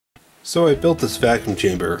So I built this vacuum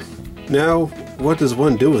chamber. Now, what does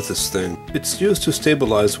one do with this thing? It's used to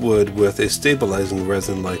stabilize wood with a stabilizing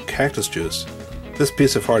resin like Cactus Juice. This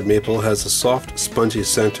piece of hard maple has a soft, spongy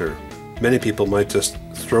center. Many people might just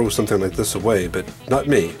throw something like this away, but not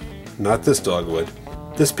me. Not this dogwood.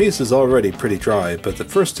 This piece is already pretty dry, but the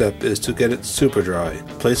first step is to get it super dry.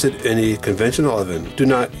 Place it in a conventional oven. Do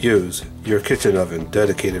not use your kitchen oven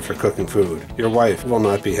dedicated for cooking food. Your wife will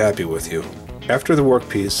not be happy with you. After the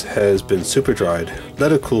workpiece has been super dried,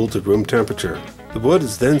 let it cool to room temperature. The wood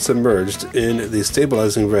is then submerged in the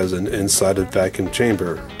stabilizing resin inside a vacuum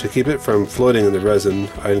chamber. To keep it from floating in the resin,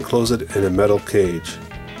 I enclose it in a metal cage.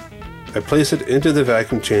 I place it into the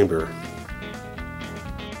vacuum chamber.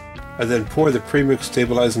 I then pour the premixed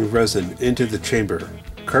stabilizing resin into the chamber,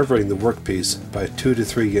 covering the workpiece by 2 to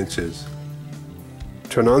 3 inches.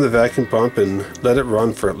 Turn on the vacuum pump and let it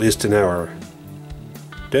run for at least an hour.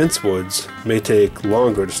 Dense woods may take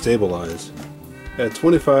longer to stabilize. At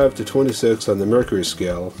 25 to 26 on the mercury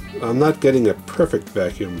scale, I'm not getting a perfect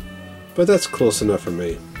vacuum, but that's close enough for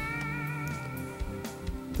me.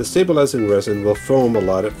 The stabilizing resin will foam a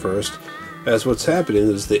lot at first, as what's happening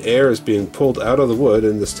is the air is being pulled out of the wood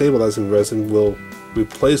and the stabilizing resin will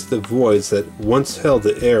replace the voids that once held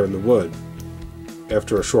the air in the wood.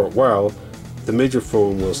 After a short while, the major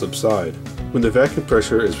foam will subside. When the vacuum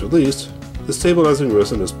pressure is released, the stabilizing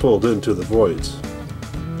resin is pulled into the voids.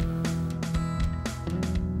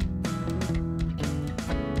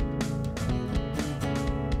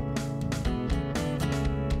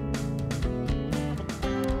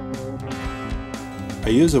 I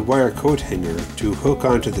use a wire coat hanger to hook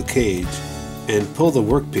onto the cage and pull the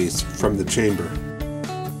workpiece from the chamber.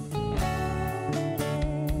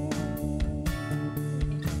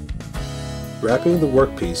 Wrapping the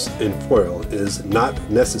workpiece in foil is not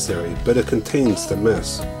necessary, but it contains the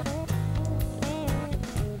mess.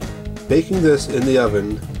 Baking this in the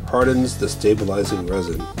oven hardens the stabilizing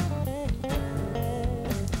resin.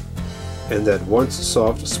 And that once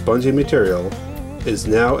soft, spongy material is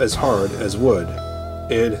now as hard as wood,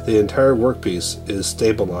 and the entire workpiece is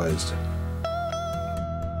stabilized.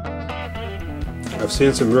 I've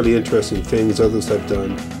seen some really interesting things others have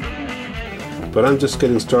done, but I'm just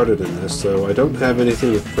getting started in this, so I don't have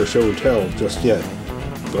anything for show and tell just yet.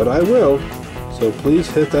 But I will, so please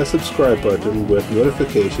hit that subscribe button with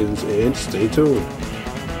notifications and stay tuned.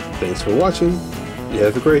 Thanks for watching. You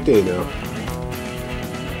have a great day now.